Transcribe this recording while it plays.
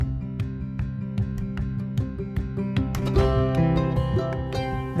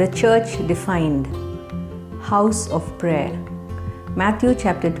The church defined. House of prayer. Matthew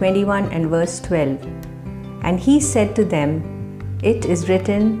chapter 21 and verse 12. And he said to them, It is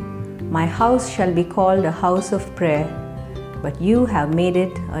written, My house shall be called a house of prayer, but you have made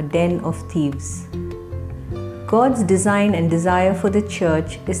it a den of thieves. God's design and desire for the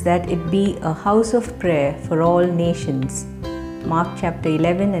church is that it be a house of prayer for all nations. Mark chapter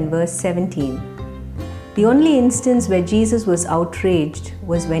 11 and verse 17. The only instance where Jesus was outraged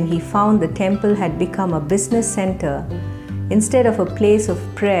was when he found the temple had become a business center instead of a place of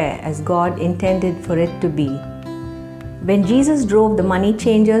prayer as God intended for it to be. When Jesus drove the money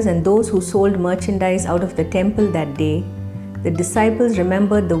changers and those who sold merchandise out of the temple that day, the disciples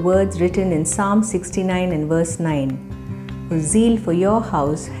remembered the words written in Psalm 69 and verse 9, "Whose zeal for your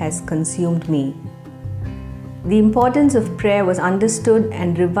house has consumed me." The importance of prayer was understood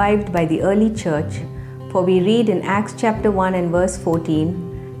and revived by the early church, for we read in Acts chapter 1 and verse 14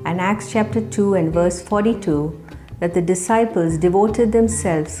 and Acts chapter 2 and verse 42 that the disciples devoted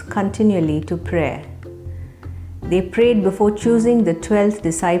themselves continually to prayer. They prayed before choosing the 12th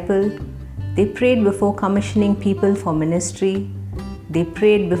disciple. They prayed before commissioning people for ministry. They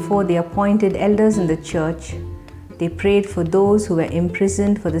prayed before they appointed elders in the church. They prayed for those who were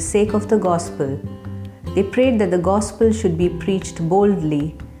imprisoned for the sake of the gospel. They prayed that the gospel should be preached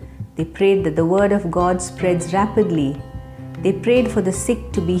boldly. They prayed that the word of God spreads rapidly. They prayed for the sick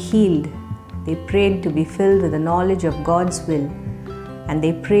to be healed. They prayed to be filled with the knowledge of God's will. And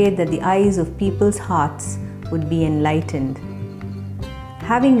they prayed that the eyes of people's hearts would be enlightened.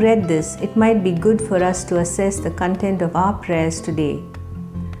 Having read this, it might be good for us to assess the content of our prayers today.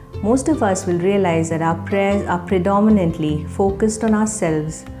 Most of us will realize that our prayers are predominantly focused on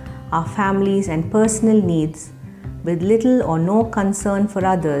ourselves, our families and personal needs, with little or no concern for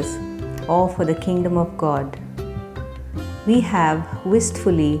others or for the kingdom of God. We have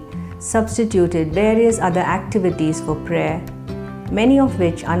wistfully substituted various other activities for prayer, many of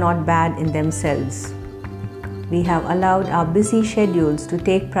which are not bad in themselves. We have allowed our busy schedules to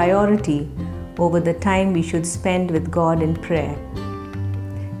take priority over the time we should spend with God in prayer.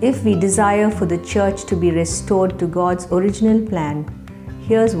 If we desire for the church to be restored to God's original plan,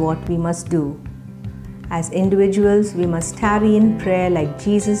 here's what we must do. As individuals, we must tarry in prayer like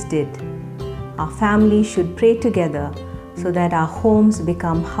Jesus did. Our families should pray together so that our homes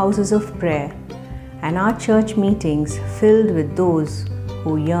become houses of prayer and our church meetings filled with those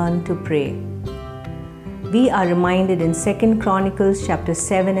who yearn to pray. We are reminded in 2 Chronicles chapter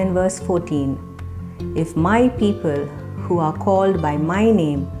 7 and verse 14, "If my people who are called by my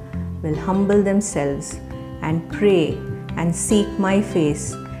name will humble themselves and pray and seek my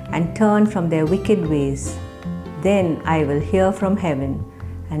face and turn from their wicked ways, then I will hear from heaven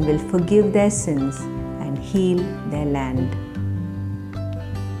and will forgive their sins and heal their land."